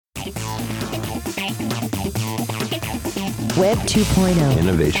Web 2.0.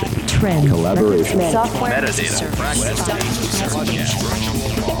 Innovation. Trends. Collaboration. Software. Metadata.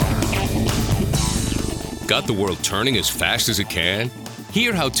 Got the world turning as fast as it can?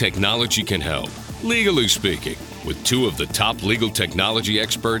 Hear how technology can help, legally speaking, with two of the top legal technology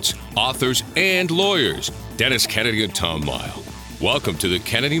experts, authors, and lawyers, Dennis Kennedy and Tom Mile. Welcome to the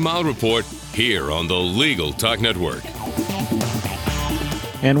Kennedy Mile Report here on the Legal Talk Network.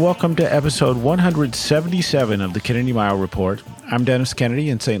 And welcome to episode 177 of the Kennedy Mile Report. I'm Dennis Kennedy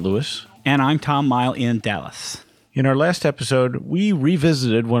in St. Louis. And I'm Tom Mile in Dallas. In our last episode, we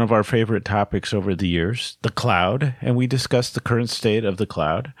revisited one of our favorite topics over the years, the cloud, and we discussed the current state of the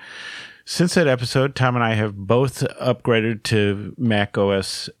cloud. Since that episode, Tom and I have both upgraded to Mac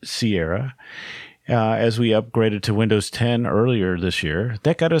OS Sierra, as we upgraded to Windows 10 earlier this year.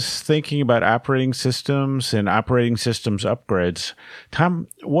 That got us thinking about operating systems and operating systems upgrades. Tom,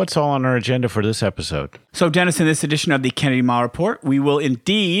 what's all on our agenda for this episode? So, Dennis, in this edition of the Kennedy Mile Report, we will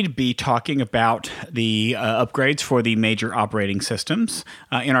indeed be talking about the upgrades for the major operating systems.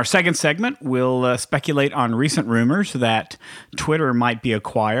 In our second segment, we'll speculate on recent rumors that Twitter might be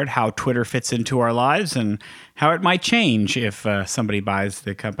acquired, how Twitter fits into our lives, and how it might change if somebody buys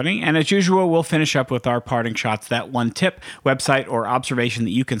the company. And as usual, we'll finish up with our parting shots, that one tip, website, or observation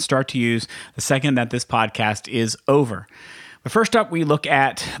that you can start to use the second that this podcast is over. But first up, we look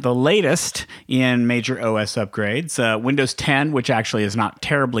at the latest in major OS upgrades, Windows 10, which actually is not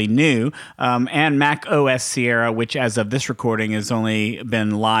terribly new, and Mac OS Sierra, which as of this recording has only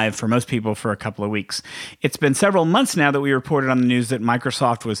been live for most people for a couple of weeks. It's been several months now that we reported on the news that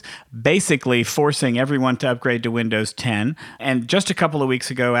Microsoft was basically forcing everyone to upgrade to Windows 10. And just a couple of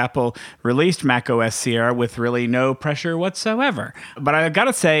weeks ago, Apple released Mac OS Sierra with really no pressure whatsoever. But I got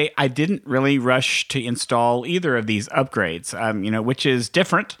to say, I didn't really rush to install either of these upgrades. Which is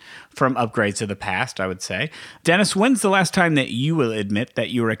different from upgrades of the past, I would say. Dennis, when's the last time that you will admit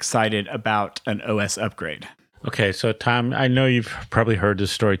that you were excited about an OS upgrade? Okay, so Tom, I know you've probably heard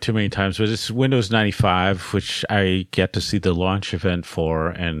this story too many times, but it's Windows 95, which I get to see the launch event for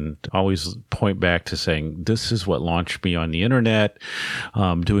and always point back to saying, this is what launched me on the internet,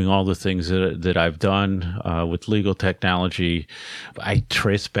 doing all the things that I've done with legal technology. I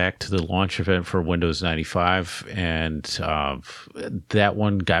trace back to the launch event for Windows 95, and that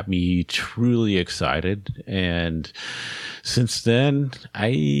one got me truly excited. And since then,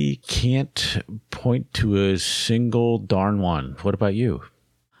 I can't point to a single darn one. What about you?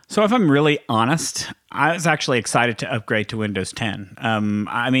 So if I'm really honest, I was actually excited to upgrade to Windows 10.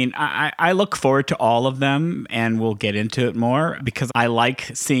 I look forward to all of them, and we'll get into it more because I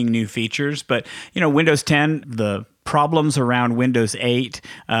like seeing new features. But, Windows 10, the problems around Windows 8,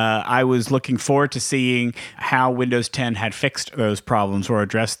 I was looking forward to seeing how Windows 10 had fixed those problems or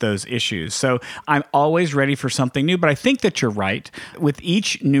addressed those issues. So I'm always ready for something new, but I think that you're right. With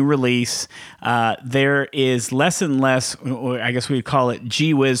each new release, there is less and less, I guess we'd call it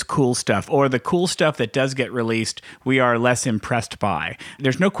gee whiz cool stuff, or the cool stuff that does get released, we are less impressed by.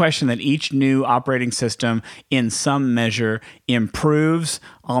 There's no question that each new operating system in some measure improves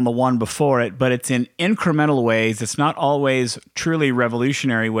on the one before it, but it's in incremental ways. It's not always truly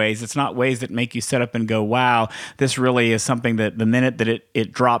revolutionary ways. It's not ways that make you sit up and go, wow, this really is something that the minute that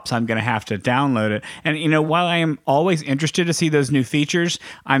it drops, I'm going to have to download it. And, while I am always interested to see those new features,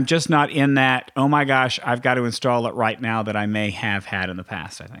 I'm just not in that, oh my gosh, I've got to install it right now that I may have had in the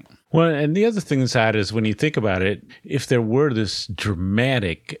past, I think. Well, and the other thing that's odd is when you think about it, if there were this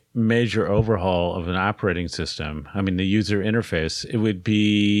dramatic major overhaul of an operating system, the user interface, it would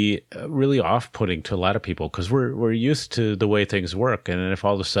be really off-putting to a lot of people because we're used to the way things work. And then if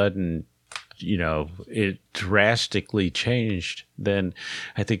all of a sudden, it drastically changed, then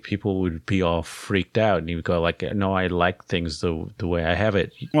I think people would be all freaked out and you would go like, no, I like things the way I have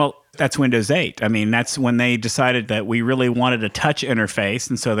it. Well, that's Windows 8. That's when they decided that we really wanted a touch interface.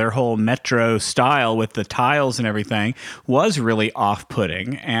 And so their whole Metro style with the tiles and everything was really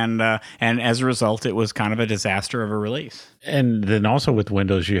off-putting. And as a result, it was kind of a disaster of a release. And then also with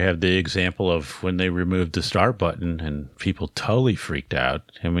Windows, you have the example of when they removed the start button and people totally freaked out.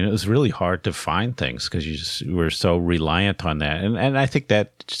 It was really hard to find things because you were so reliant on that. And I think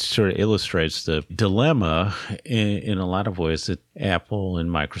that sort of illustrates the dilemma in a lot of ways that Apple and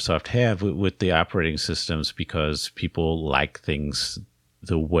Microsoft have with the operating systems because people like things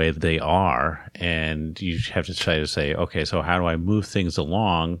the way they are, and you have to try to say, okay, so how do I move things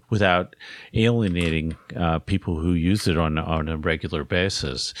along without alienating people who use it on a regular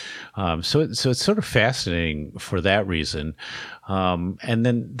basis? So it's sort of fascinating for that reason. And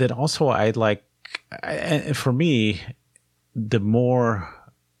then also I like, for me, the more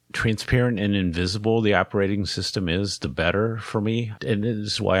transparent and invisible the operating system is, the better for me. And this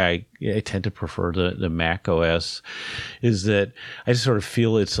is why I tend to prefer the Mac OS, is that I sort of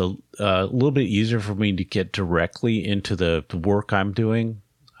feel it's a little bit easier for me to get directly into the work I'm doing.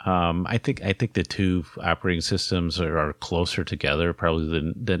 I think the two operating systems are closer together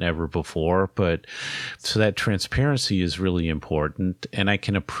probably than ever before. But so that transparency is really important, and I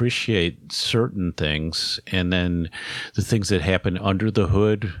can appreciate certain things, and then the things that happen under the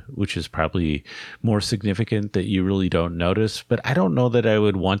hood, which is probably more significant, that you really don't notice. But I don't know that I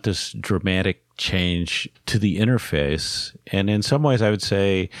would want this dramatic change to the interface. And in some ways, I would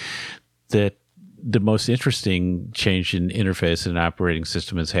say that the most interesting change in interface and operating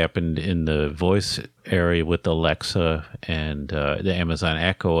system has happened in the voice area with Alexa and the Amazon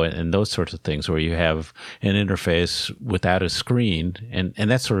Echo and those sorts of things, where you have an interface without a screen. And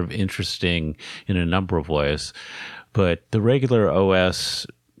that's sort of interesting in a number of ways. But the regular OS,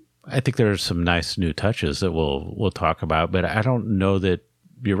 I think there are some nice new touches that we'll talk about. But I don't know that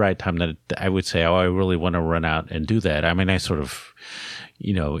you're right, Tom, that I would say, I really want to run out and do that. I mean, I sort of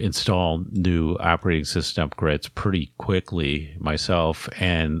install new operating system upgrades pretty quickly myself.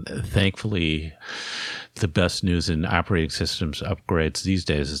 And thankfully, the best news in operating systems upgrades these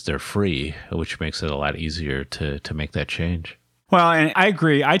days is they're free, which makes it a lot easier to make that change. Well, and I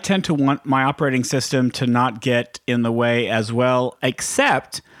agree. I tend to want my operating system to not get in the way as well,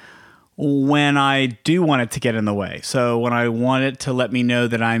 except when I do want it to get in the way. So when I want it to let me know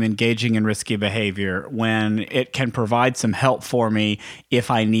that I'm engaging in risky behavior, when it can provide some help for me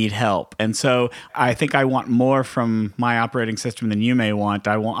if I need help. And so I think I want more from my operating system than you may want.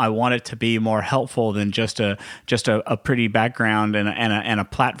 I want it to be more helpful than just a pretty background and a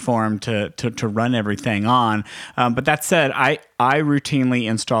platform to run everything on. But that said, I routinely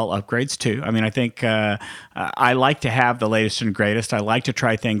install upgrades too. I mean, I think I like to have the latest and greatest. I like to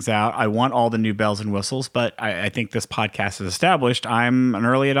try things out. I want all the new bells and whistles, but I think this podcast has established I'm an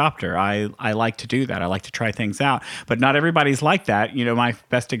early adopter. I like to do that. I like to try things out, but not everybody's like that. My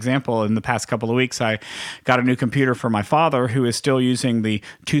best example, in the past couple of weeks, I got a new computer for my father, who is still using the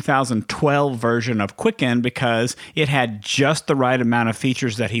 2012 version of Quicken because it had just the right amount of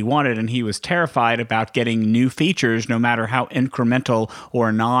features that he wanted, and he was terrified about getting new features no matter how incremental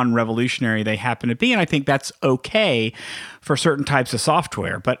or non-revolutionary they happen to be. And I think that's okay for certain types of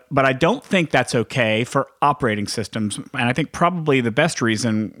software, but I don't think that's okay for operating systems. And I think probably the best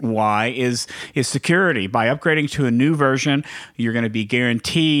reason why is security. By upgrading to a new version, you're going to be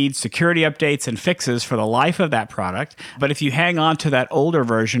guaranteed security updates and fixes for the life of that product. But if you hang on to that older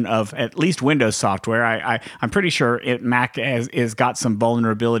version of at least Windows software, I'm pretty sure Mac has got some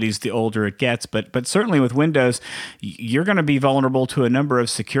vulnerabilities the older it gets, but certainly with Windows, you're going to be vulnerable to a number of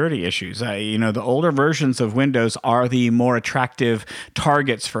security issues. The older versions of Windows are the more attractive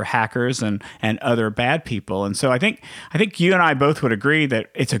targets for hackers and other bad people. And so I think you and I both would agree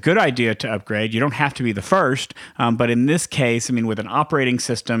that it's a good idea to upgrade. You don't have to be the first, but in this case, I mean, with an operating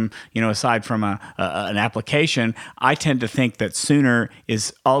system, aside from an application, I tend to think that sooner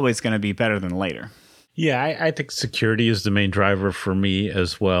is always going to be better than later. Yeah, I think security is the main driver for me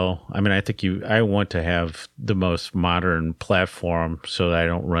as well. I mean, I want to have the most modern platform so that I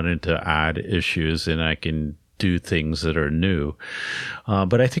don't run into odd issues and I can do things that are new.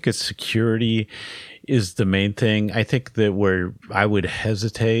 But I think it's security is the main thing. I think that where I would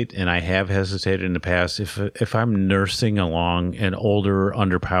hesitate, and I have hesitated in the past, if I'm nursing along an older,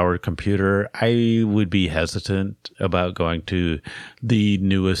 underpowered computer, I would be hesitant about going to the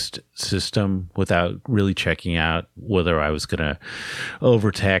newest system without really checking out whether I was going to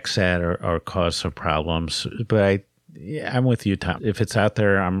overtax that or cause some problems. But I'm with you, Tom. If it's out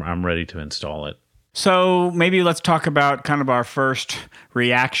there, I'm ready to install it. So maybe let's talk about kind of our first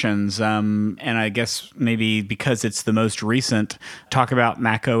reactions. And I guess maybe because it's the most recent, talk about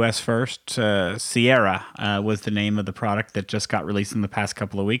Mac OS first. Sierra was the name of the product that just got released in the past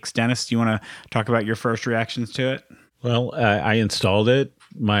couple of weeks. Dennis, do you want to talk about your first reactions to it? Well, I installed it.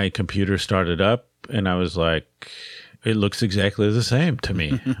 My computer started up and I was like, it looks exactly the same to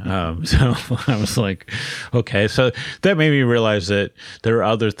me. So I was like, okay. So that made me realize that there are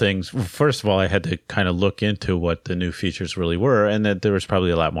other things. First of all, I had to kind of look into what the new features really were, and that there was probably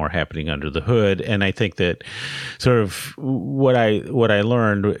a lot more happening under the hood. And I think that sort of what I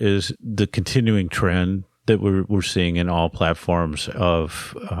learned is the continuing trend that we're seeing in all platforms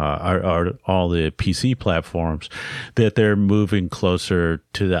of all the PC platforms, that they're moving closer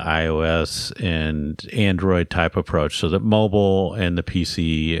to the iOS and Android type approach, so that mobile and the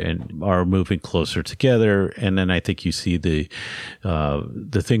PC are moving closer together. And then I think you see the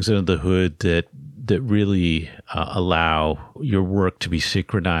things under the hood that that really allow your work to be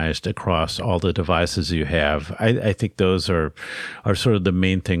synchronized across all the devices you have. I think those are sort of the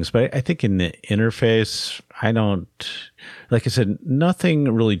main things. But I think in the interface, like I said,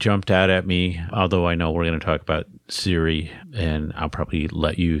 nothing really jumped out at me, although I know we're going to talk about Siri, and I'll probably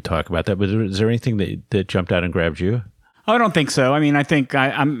let you talk about that. But is there anything that jumped out and grabbed you? Oh, I don't think so. I mean, I think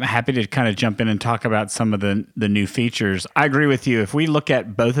I'm happy to kind of jump in and talk about some of the new features. I agree with you. If we look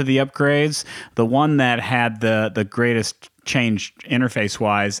at both of the upgrades, the one that had the greatest change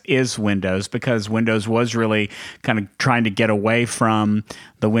interface-wise is Windows, because Windows was really kind of trying to get away from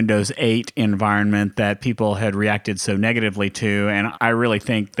the Windows 8 environment that people had reacted so negatively to. And I really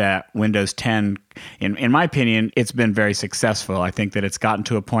think that Windows 10, in my opinion, it's been very successful. I think that it's gotten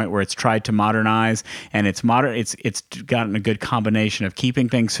to a point where it's tried to modernize, and it's gotten a good combination of keeping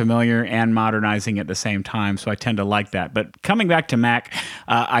things familiar and modernizing at the same time. So I tend to like that. But coming back to Mac,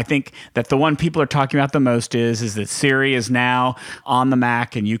 I think that the one people are talking about the most is that Siri is now on the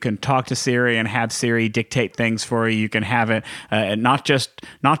Mac, and you can talk to Siri and have Siri dictate things for you. You can have it not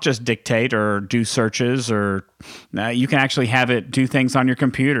just dictate or do searches, or you can actually have it do things on your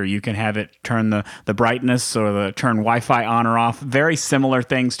computer. You can have it turn the brightness or turn Wi-Fi on or off. Very similar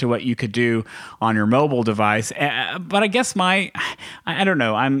things to what you could do on your mobile device. But I guess I don't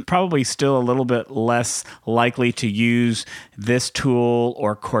know, I'm probably still a little bit less likely to use this tool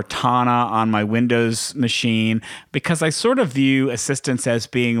or Cortana on my Windows machine, because I sort of view assistants as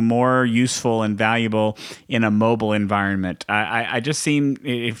being more useful and valuable in a mobile environment.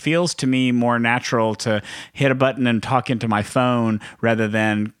 It feels to me more natural to hit a button and talk into my phone rather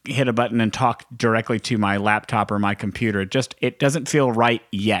than hit a button and talk directly to my laptop or my computer. It doesn't feel right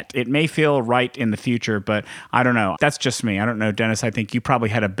yet. It may feel right in the future, but I don't know. That's just me. I don't know, Dennis. I think you probably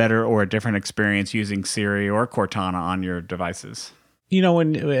had a better or a different experience using Siri or Cortana on your devices.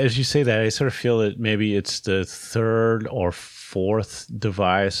 As you say that, I sort of feel that maybe it's the third or fourth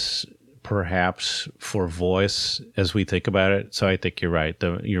device, perhaps, for voice as we think about it. So I think you're right.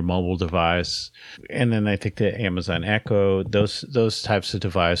 Your mobile device, and then I think the Amazon Echo, those types of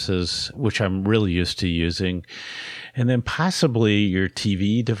devices, which I'm really used to using, and then possibly your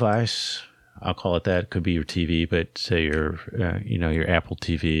TV device. I'll call it that. It could be your TV, but say your Apple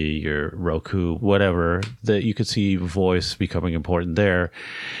TV, your Roku, whatever, that you could see voice becoming important there.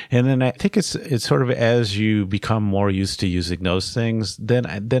 And then I think it's sort of as you become more used to using those things, then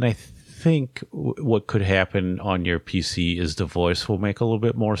I think what could happen on your PC is the voice will make a little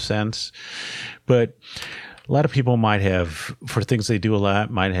bit more sense. But a lot of people might have, for things they do a lot,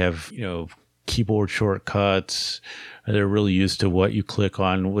 might have, keyboard shortcuts. They're really used to what you click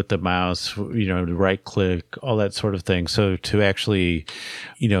on with the mouse, the right click, all that sort of thing. So to actually,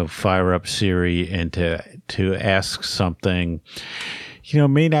 fire up Siri and to ask something,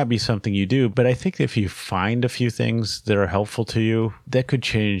 may not be something you do, but I think if you find a few things that are helpful to you, that could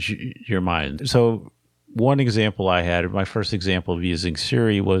change your mind. So one example I had, my first example of using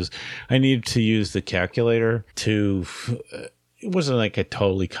Siri was I needed to use the calculator to... It wasn't like a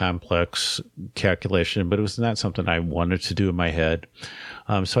totally complex calculation, but it was not something I wanted to do in my head.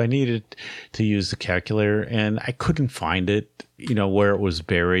 So I needed to use the calculator, and I couldn't find it, where it was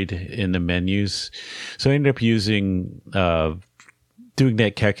buried in the menus. So I ended up using doing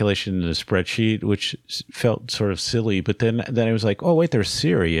that calculation in a spreadsheet, which felt sort of silly. But then I was like, oh, wait, there's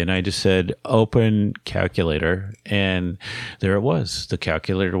Siri. And I just said, open calculator. And there it was. The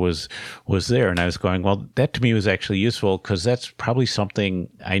calculator was there. And I was going, well, that to me was actually useful, because that's probably something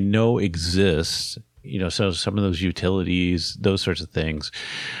I know exists. So some of those utilities, those sorts of things,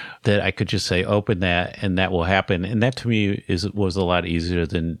 that I could just say, open that, and that will happen. And that to me was a lot easier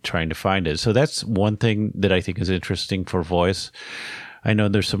than trying to find it. So that's one thing that I think is interesting for voice. I know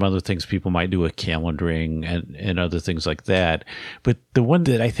there's some other things people might do with calendaring and other things like that. But the one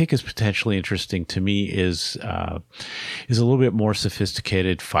that I think is potentially interesting to me is a little bit more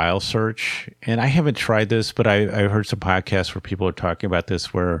sophisticated file search. And I haven't tried this, but I heard some podcasts where people are talking about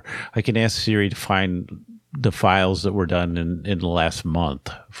this, where I can ask Siri to find the files that were done in the last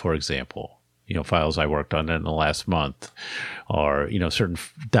month, for example. Files I worked on in the last month, or, certain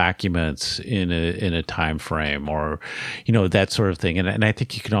documents in a time frame, or, that sort of thing. And I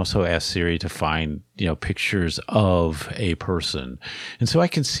think you can also ask Siri to find, pictures of a person. And so I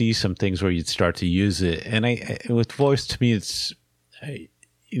can see some things where you'd start to use it. And with voice, to me, it's,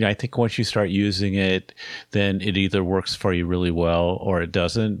 I think once you start using it, then it either works for you really well or it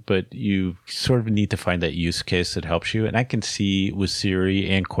doesn't, but you sort of need to find that use case that helps you. And I can see with Siri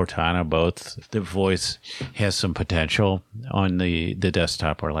and Cortana both, the voice has some potential on the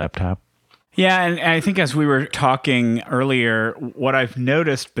desktop or laptop. Yeah, and I think as we were talking earlier, what I've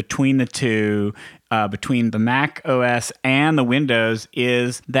noticed between the two between the Mac OS and the Windows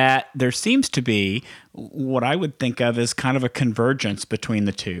is that there seems to be what I would think of as kind of a convergence between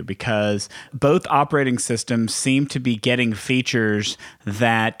the two, because both operating systems seem to be getting features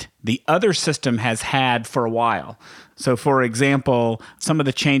that the other system has had for a while. So, for example, some of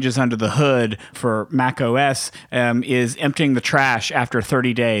the changes under the hood for Mac OS is emptying the trash after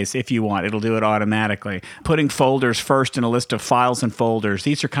 30 days if you want. It'll do it automatically. Putting folders first in a list of files and folders.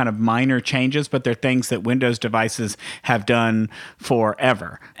 These are kind of minor changes, but they're things that Windows devices have done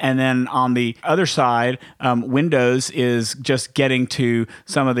forever. And then on the other side, Windows is just getting to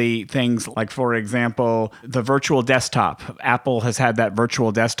some of the things like, for example, the virtual desktop. Apple has had that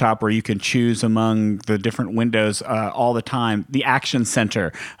virtual desktop where you can choose among the different windows all the time. The Action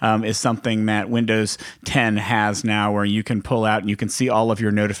Center is something that Windows 10 has now, where you can pull out and you can see all of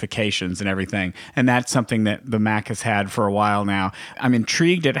your notifications and everything. And that's something that the Mac has had for a while now. I'm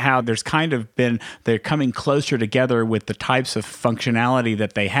intrigued at how there's kind of been, they're coming closer together with the types of functionality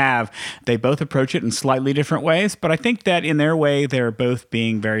that they have. They both approach it in slightly different ways, but I think that in their way, they're both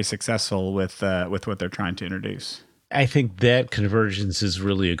being very successful with what they're trying to introduce. I think that convergence is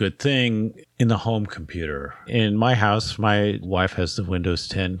really a good thing in the home computer. In my house, my wife has the Windows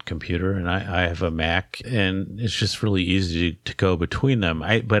 10 computer and I have a Mac, and it's just really easy to go between them.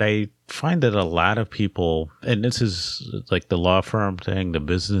 But I find that a lot of people, and this is like the law firm thing, the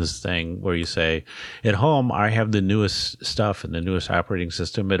business thing, where you say, at home, I have the newest stuff and the newest operating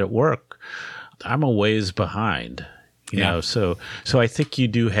system, but at work, I'm a ways behind. You know, so I think you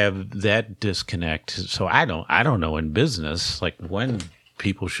do have that disconnect. So I don't know in business, like when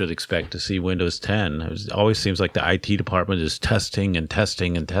people should expect to see Windows 10. It always seems like the IT department is testing and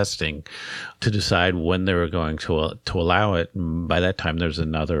testing and testing to decide when they were going to allow it. And by that time, there's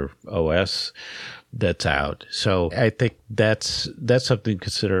another OS that's out. So I think that's something to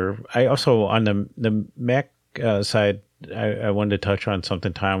consider. I also, on the Mac side, I wanted to touch on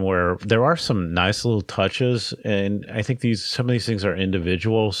something, Tom, where there are some nice little touches, and I think some of these things are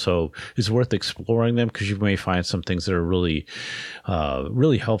individual, so it's worth exploring them because you may find some things that are really,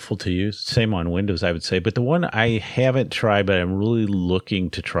 really helpful to you. Same on Windows, I would say. But the one I haven't tried, but I'm really looking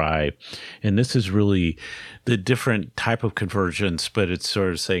to try, and this is really the different type of convergence, but it's sort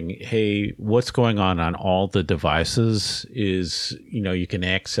of saying, hey, what's going on all the devices is, you can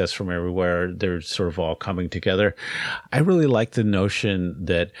access from everywhere. They're sort of all coming together. I really like the notion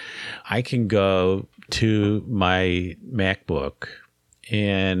that I can go to my MacBook,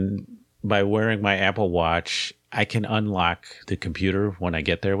 and by wearing my Apple Watch, I can unlock the computer when I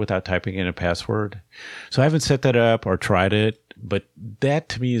get there without typing in a password. So I haven't set that up or tried it, but that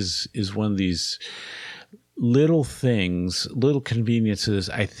to me is one of these little things, little conveniences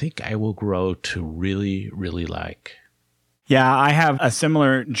I think I will grow to really, really like. Yeah, I have a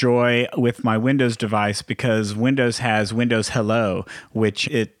similar joy with my Windows device because Windows has Windows Hello, which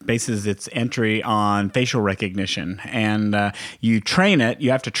it bases its entry on facial recognition. And you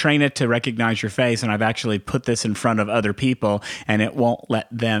have to train it to recognize your face. And I've actually put this in front of other people and it won't let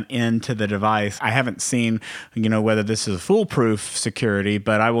them into the device. I haven't seen, whether this is foolproof security,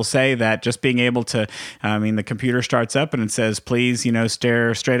 but I will say that just being able to, the computer starts up and it says, please,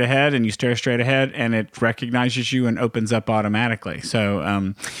 stare straight ahead, and you stare straight ahead and it recognizes you and opens up automatically.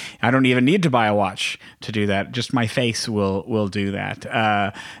 So I don't even need to buy a watch to do that. Just my face will do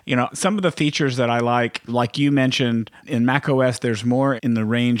that. Some of the features that I like you mentioned, in macOS, there's more in the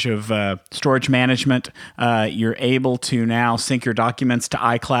range of storage management. You're able to now sync your documents to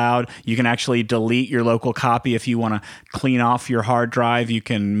iCloud. You can actually delete your local copy if you want to clean off your hard drive. You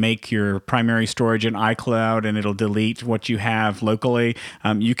can make your primary storage in iCloud and it'll delete what you have locally.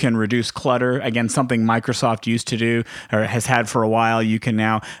 You can reduce clutter. Again, something Microsoft used to do or has had for a while. You can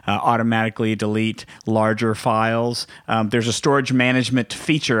now automatically delete larger files. There's a storage management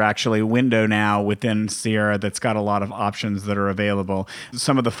feature, actually, window now within Sierra that's got a lot of options that are available.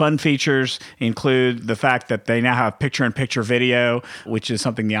 Some of the fun features include the fact that they now have picture-in-picture video, which is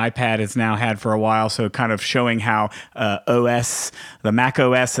something the iPad has now had for a while. So kind of showing how the Mac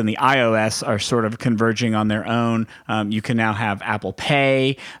OS and the iOS are sort of converging on their own. You can now have Apple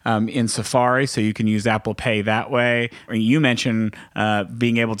Pay in Safari, so you can use Apple Pay that way. You mentioned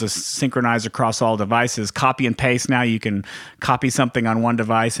being able to synchronize across all devices. Copy and paste now. You can copy something on one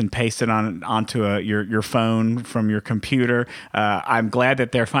device and paste it onto your phone from your computer. I'm glad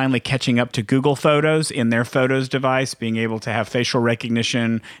that they're finally catching up to Google Photos in their Photos device, being able to have facial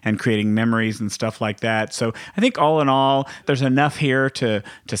recognition and creating memories and stuff like that. So I think all in all, there's enough here to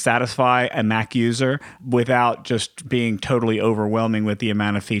satisfy a Mac user without just being totally overwhelming with the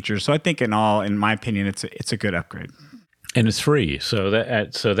amount of features. So I think in my opinion, it's a good upgrade. And it's free, so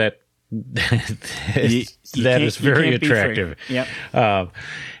that that is very attractive. Yep.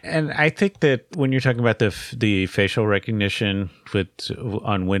 And I think that when you're talking about the facial recognition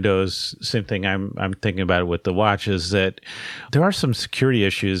on Windows, same thing I'm thinking about it with the watch, is that there are some security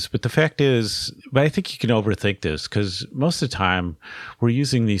issues, but the fact is, but I think you can overthink this, because most of the time we're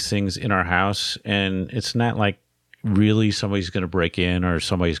using these things in our house, and it's not like really somebody's going to break in or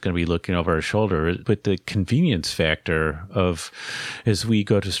somebody's going to be looking over our shoulder. But the convenience factor of, as we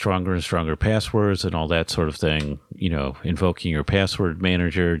go to stronger and stronger passwords and all that sort of thing, invoking your password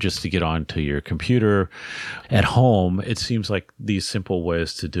manager just to get onto your computer at home, it seems like these simple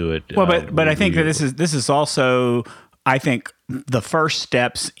ways to do it. Well, but I think that this is also, I think, the first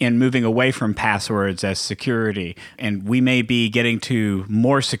steps in moving away from passwords as security. And we may be getting to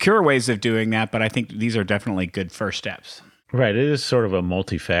more secure ways of doing that, but I think these are definitely good first steps. Right. It is sort of a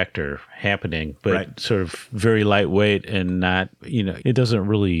multi-factor happening, but right. Sort of very lightweight and not, it doesn't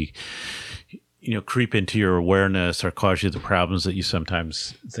really, creep into your awareness or cause you the problems that you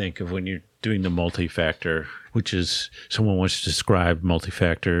sometimes think of when you're doing the multi-factor, which is, someone once described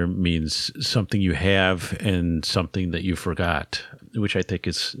multi-factor means something you have and something that you forgot, which I think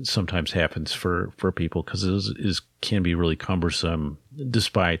is sometimes happens for people, because it can be really cumbersome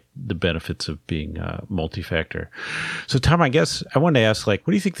despite the benefits of being multi-factor. So Tom, I guess I wanted to ask, what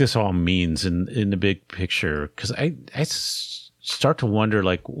do you think this all means in the big picture? Because I start to wonder,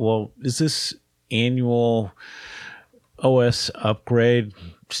 well, is this annual OS upgrade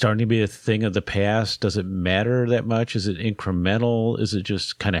starting to be a thing of the past? Does it matter that much? Is it incremental? Is it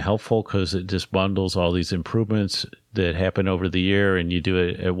just kind of helpful because it just bundles all these improvements that happen over the year and you do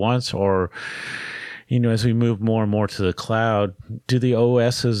it at once? Or, as we move more and more to the cloud, do the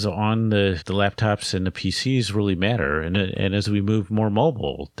OSs on the laptops and the PCs really matter? And as we move more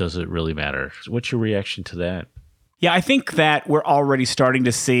mobile, does it really matter? What's your reaction to that? Yeah, I think that we're already starting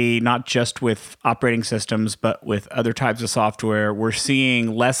to see, not just with operating systems, but with other types of software, we're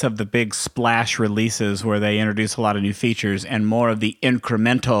seeing less of the big splash releases where they introduce a lot of new features and more of the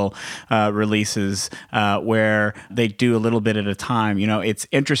incremental releases where they do a little bit at a time. It's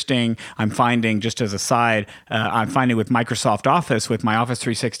interesting. I'm finding, just as a side, with Microsoft Office, with my Office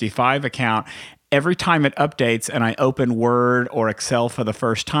 365 account, every time it updates and I open Word or Excel for the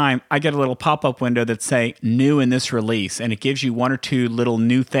first time, I get a little pop-up window that say new in this release, and it gives you one or two little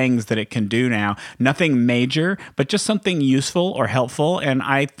new things that it can do now. Nothing major, but just something useful or helpful, and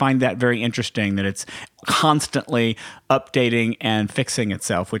I find that very interesting that it's constantly updating and fixing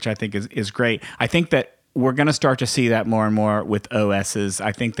itself, which I think is great. I think that we're going to start to see that more and more with OSs.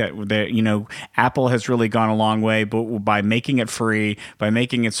 I think that Apple has really gone a long way, but by making it free, by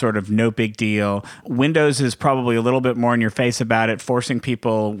making it sort of no big deal. Windows is probably a little bit more in your face about it, forcing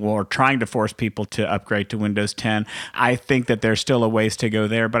people or trying to force people to upgrade to Windows 10. I think that there's still a ways to go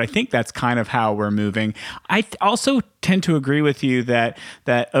there, but I think that's kind of how we're moving. I also tend to agree with you that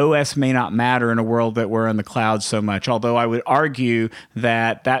OS may not matter in a world that we're in the cloud so much, although I would argue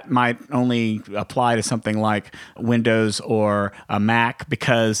that might only apply to something like Windows or a Mac,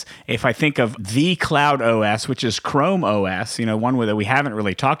 because if I think of the cloud OS, which is Chrome OS, one that we haven't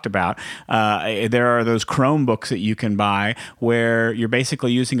really talked about, there are those Chromebooks that you can buy where you're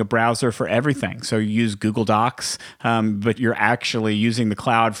basically using a browser for everything. So you use Google Docs, but you're actually using the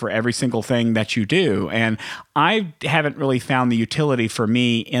cloud for every single thing that you do. And I haven't really found the utility for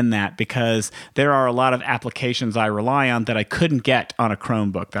me in that, because there are a lot of applications I rely on that I couldn't get on a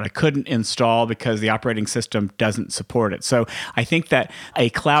Chromebook, that I couldn't install because the operating system doesn't support it. So I think that a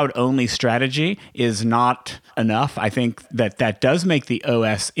cloud-only strategy is not enough. I think that does make the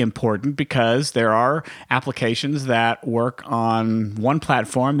OS important, because there are applications that work on one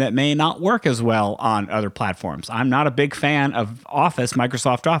platform that may not work as well on other platforms. I'm not a big fan of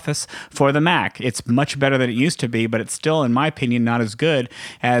Microsoft Office for the Mac. It's much better than it used to be, but it's still, in my opinion, not as good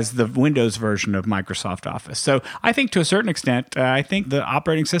as the Windows version of Microsoft Office. So I think to a certain extent, I think the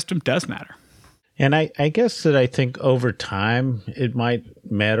operating system does matter. And I guess that I think over time it might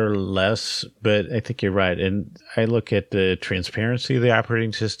matter less, but I think you're right. And I look at the transparency of the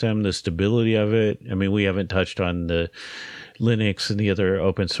operating system, the stability of it. I mean, we haven't touched on the Linux and the other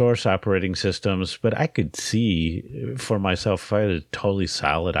open source operating systems, but I could see for myself, if I had a totally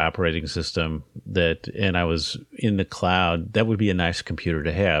solid operating system and I was in the cloud, that would be a nice computer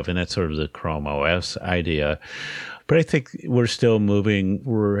to have. And that's sort of the Chrome OS idea. But I think we're still moving.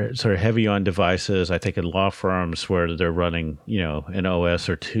 We're sort of heavy on devices. I think in law firms where they're running, an OS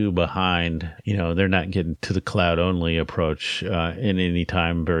or two behind, they're not getting to the cloud only approach in any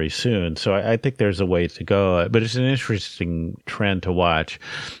time very soon. So I think there's a way to go. But it's an interesting trend to watch.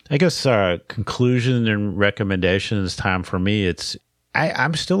 I guess conclusion and recommendations, Tom, for me, it's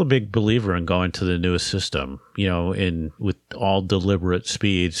I'm still a big believer in going to the newest system, with all deliberate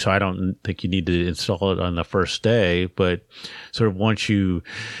speed. So I don't think you need to install it on the first day, but sort of once you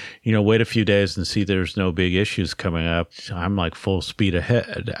wait a few days and see there's no big issues coming up, I'm like full speed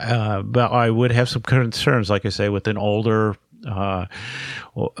ahead. But I would have some concerns, like I say, with an older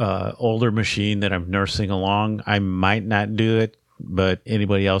machine that I'm nursing along. I might not do it, but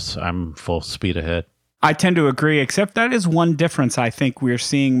anybody else, I'm full speed ahead. I tend to agree, except that is one difference I think we're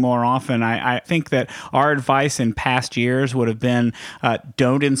seeing more often. I think that our advice in past years would have been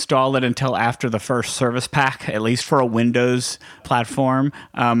don't install it until after the first service pack, at least for a Windows platform.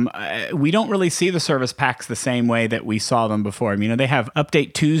 We don't really see the service packs the same way that we saw them before. They have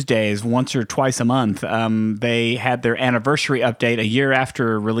Update Tuesdays once or twice a month. They had their anniversary update a year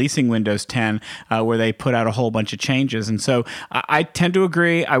after releasing Windows 10, where they put out a whole bunch of changes. And so I tend to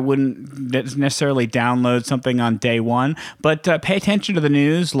agree. I wouldn't necessarily download something on day one, but pay attention to the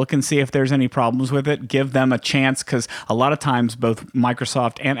news, look and see if there's any problems with it, give them a chance, because a lot of times both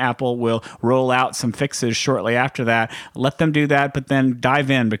Microsoft and Apple will roll out some fixes shortly after that. Let them do that, but then dive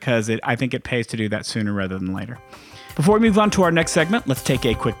in, because I think it pays to do that sooner rather than later. Before we move on to our next segment, let's take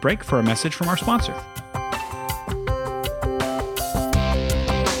a quick break for a message from our sponsor.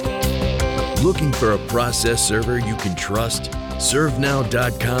 Looking for a process server you can trust?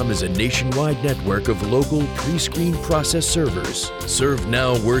 ServeNow.com is a nationwide network of local pre-screened process servers.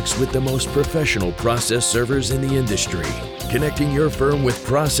 ServeNow works with the most professional process servers in the industry, connecting your firm with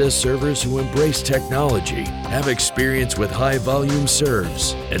process servers who embrace technology, have experience with high-volume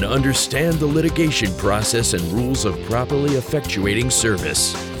serves, and understand the litigation process and rules of properly effectuating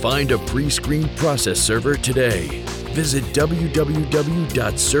service. Find a pre-screened process server today. Visit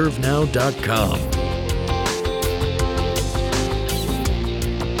www.servenow.com.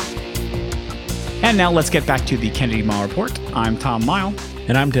 And now let's get back to the Kennedy Miles Report. I'm Tom Miles.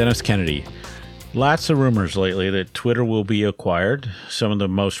 And I'm Dennis Kennedy. Lots of rumors lately that Twitter will be acquired. Some of the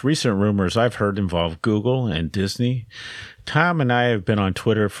most recent rumors I've heard involve Google and Disney. Tom and I have been on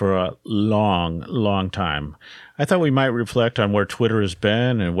Twitter for a long, long time. I thought we might reflect on where Twitter has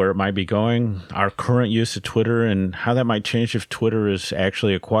been and where it might be going, our current use of Twitter, and how that might change if Twitter is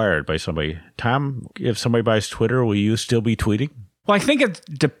actually acquired by somebody. Tom, if somebody buys Twitter, will you still be tweeting? Well, I think it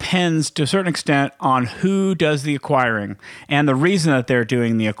depends to a certain extent on who does the acquiring and the reason that they're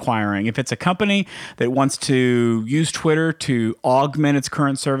doing the acquiring. If it's a company that wants to use Twitter to augment its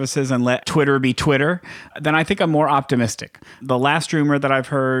current services and let Twitter be Twitter, then I think I'm more optimistic. The last rumor that I've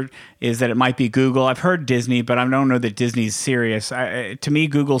heard is that it might be Google. I've heard Disney, but I don't know that Disney's serious. To me,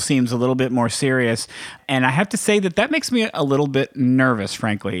 Google seems a little bit more serious. And I have to say that makes me a little bit nervous,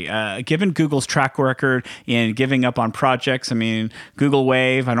 frankly. Given Google's track record in giving up on projects, Google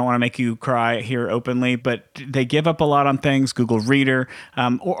Wave, I don't want to make you cry here openly, but they give up a lot on things. Google Reader,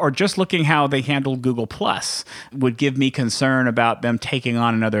 or just looking how they handled Google Plus would give me concern about them taking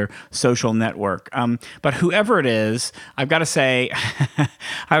on another social network. But whoever it is, I've got to say,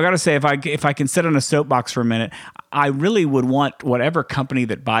 if I can sit on a soapbox for a minute, I really would want whatever company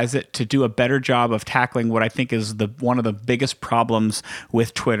that buys it to do a better job of tackling what I think is one of the biggest problems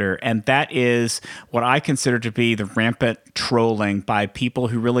with Twitter, and that is what I consider to be the rampant trolling by people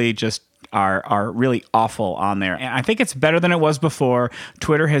who really just are really awful on there. And I think it's better than it was before.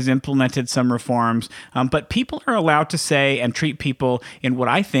 Twitter has implemented some reforms, but people are allowed to say and treat people in what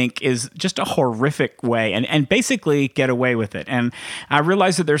I think is just a horrific way and basically get away with it. And I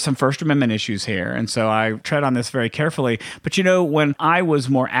realize that there's some First Amendment issues here, and so I tread on this very carefully. But when I was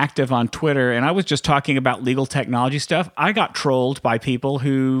more active on Twitter and I was just talking about legal technology stuff, I got trolled by people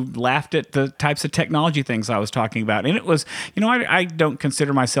who laughed at the types of technology things I was talking about. And it was, I don't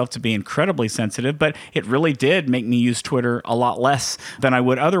consider myself to be incredibly sensitive, but it really did make me use Twitter a lot less than I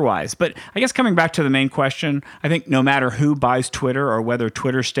would otherwise. But I guess coming back to the main question, I think no matter who buys Twitter or whether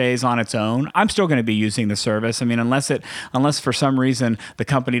Twitter stays on its own, I'm still going to be using the service. Unless for some reason the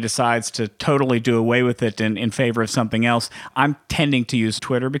company decides to totally do away with it in favor of something else, I'm tending to use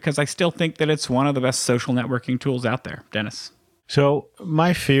Twitter because I still think that it's one of the best social networking tools out there. Dennis? So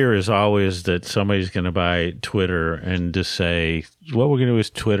my fear is always that somebody's going to buy Twitter and just say, what we're going to do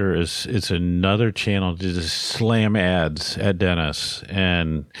with Twitter is it's another channel to just slam ads at Dennis.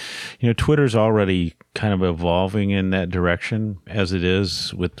 And, Twitter's already kind of evolving in that direction as it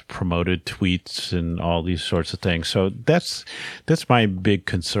is with promoted tweets and all these sorts of things. So that's my big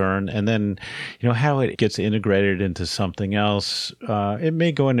concern. And then, how it gets integrated into something else, it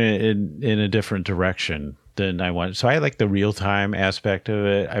may go in a different direction than I want. So I like the real-time aspect of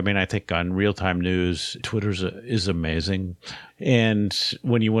it. I think on real-time news, Twitter is amazing. And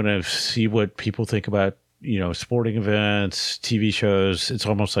when you want to see what people think about sporting events, TV shows. It's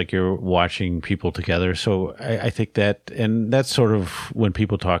almost like you're watching people together. So I think and that's sort of when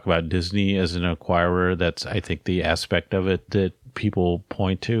people talk about Disney as an acquirer, that's, I think, the aspect of it that people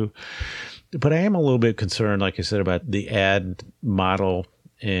point to. But I am a little bit concerned, like I said, about the ad model.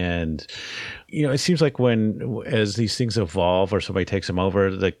 And, it seems like as these things evolve or somebody takes them over,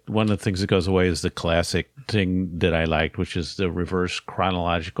 one of the things that goes away is the classic thing that I liked, which is the reverse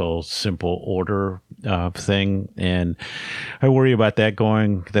chronological simple order thing. And I worry about that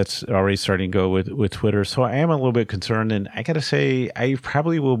that's already starting to go with Twitter. So I am a little bit concerned. And I got to say, I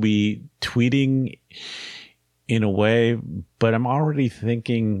probably will be tweeting in a way, but I'm already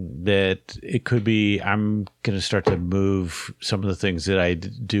thinking that it could be, I'm going to start to move some of the things that I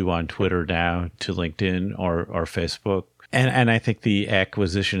do on Twitter now to LinkedIn or Facebook. And I think the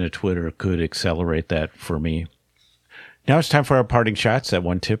acquisition of Twitter could accelerate that for me. Now it's time for our parting shots, that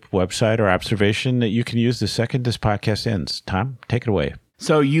one tip, website, or observation that you can use the second this podcast ends. Tom, take it away.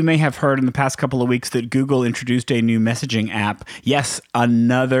 So you may have heard in the past couple of weeks that Google introduced a new messaging app. Yes,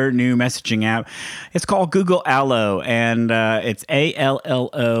 another new messaging app. It's called Google Allo, and it's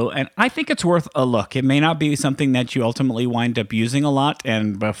ALLO, and I think it's worth a look. It may not be something that you ultimately wind up using a lot,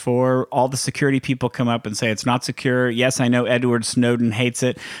 and before all the security people come up and say it's not secure, yes, I know Edward Snowden hates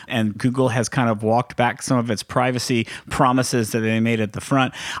it, and Google has kind of walked back some of its privacy promises that they made at the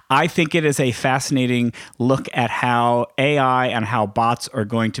front. I think it is a fascinating look at how AI and how bots are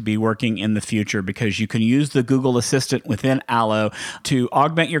going to be working in the future, because you can use the Google Assistant within Allo to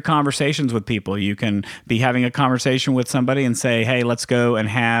augment your conversations with people. You can be having a conversation with somebody and say, hey, let's go and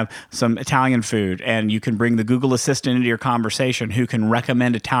have some Italian food. And you can bring the Google Assistant into your conversation, who can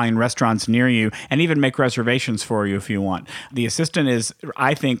recommend Italian restaurants near you and even make reservations for you if you want. The Assistant is,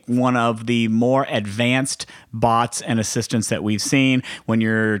 I think, one of the more advanced bots and assistants that we've seen. When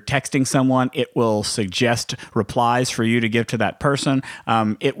you're texting someone, it will suggest replies for you to give to that person.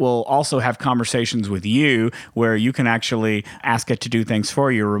 It will also have conversations with you where you can actually ask it to do things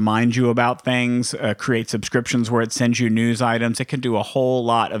for you, remind you about things, create subscriptions where it sends you news items. It can do a whole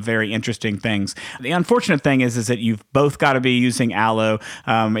lot of very interesting things. The unfortunate thing is that you've both got to be using Allo.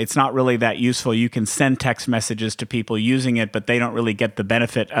 It's not really that useful. You can send text messages to people using it, but they don't really get the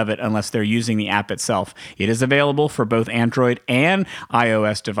benefit of it unless they're using the app itself. It is available for both Android and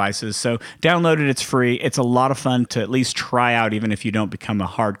iOS devices, so download it. It's free. It's a lot of fun to at least try out, even if you don't become a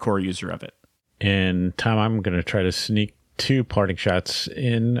hardcore user of it. And Tom, I'm going to try to sneak 2 parting shots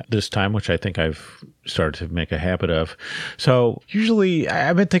in this time, which I think I've started to make a habit of. So usually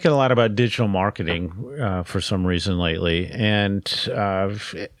I've been thinking a lot about digital marketing for some reason lately, and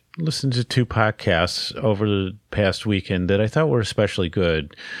I've listened to 2 podcasts over the past weekend that I thought were especially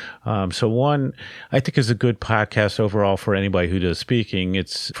good. So one, I think, is a good podcast overall for anybody who does speaking.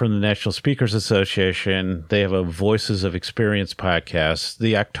 It's from the National Speakers Association. They have a Voices of Experience podcast.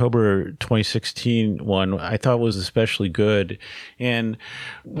 The October 2016 one I thought was especially good. And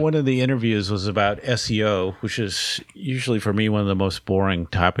one of the interviews was about SEO, which is usually for me one of the most boring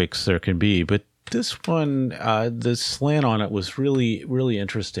topics there can be. But this one, the slant on it was really, really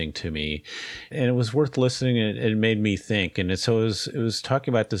interesting to me, and it was worth listening. It made me think, and so it was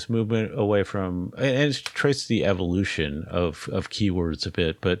talking about this movement away from, and it traced the evolution of keywords a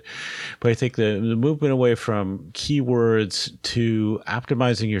bit, but I think the movement away from keywords to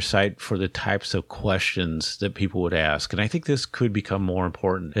optimizing your site for the types of questions that people would ask, and I think this could become more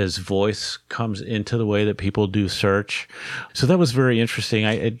important as voice comes into the way that people do search. So that was very interesting.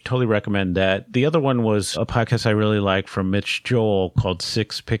 I totally recommend that. The other one was a podcast I really like from Mitch Joel called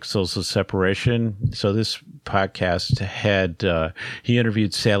 6 Pixels of Separation. So this podcast had, he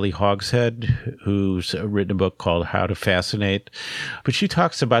interviewed Sally Hogshead, who's written a book called How to Fascinate. But she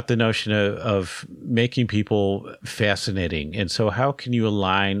talks about the notion of making people fascinating. And so how can you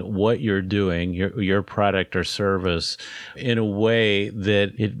align what you're doing, your product or service, in a way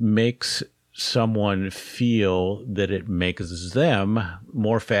that it makes someone feel that it makes them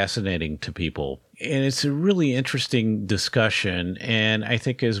more fascinating to people? And it's a really interesting discussion. And I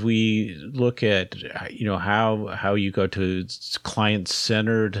think as we look at, how you go to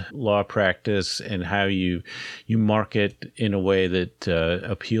client-centered law practice and how you market in a way that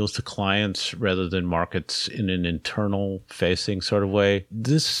appeals to clients rather than markets in an internal-facing sort of way,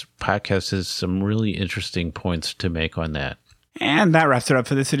 this podcast has some really interesting points to make on that. And that wraps it up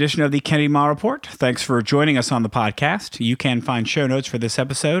for this edition of the Kennedy Miles Report. Thanks for joining us on the podcast. You can find show notes for this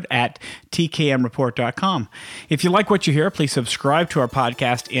episode at tkmreport.com. If you like what you hear, please subscribe to our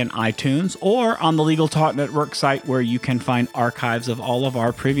podcast in iTunes or on the Legal Talk Network site, where you can find archives of all of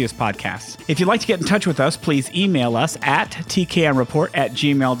our previous podcasts. If you'd like to get in touch with us, please email us at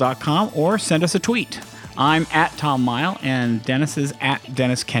tkmreport@gmail.com or send us a tweet. I'm at Tom Mile, and Dennis is at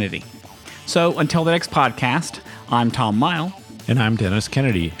Dennis Kennedy. So until the next podcast, I'm Tom Mile. And I'm Dennis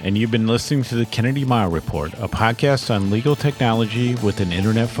Kennedy, and you've been listening to the Kennedy Mile Report, a podcast on legal technology with an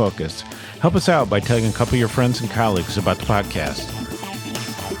internet focus. Help us out by telling a couple of your friends and colleagues about the podcast.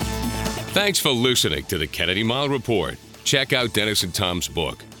 Thanks for listening to the Kennedy Mile Report. Check out Dennis and Tom's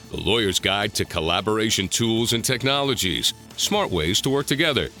book, The Lawyer's Guide to Collaboration Tools and Technologies, Smart Ways to Work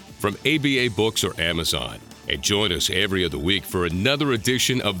Together, from ABA Books or Amazon. And join us every other week for another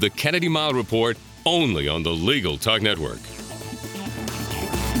edition of the Kennedy Mile Report, only on the Legal Talk Network.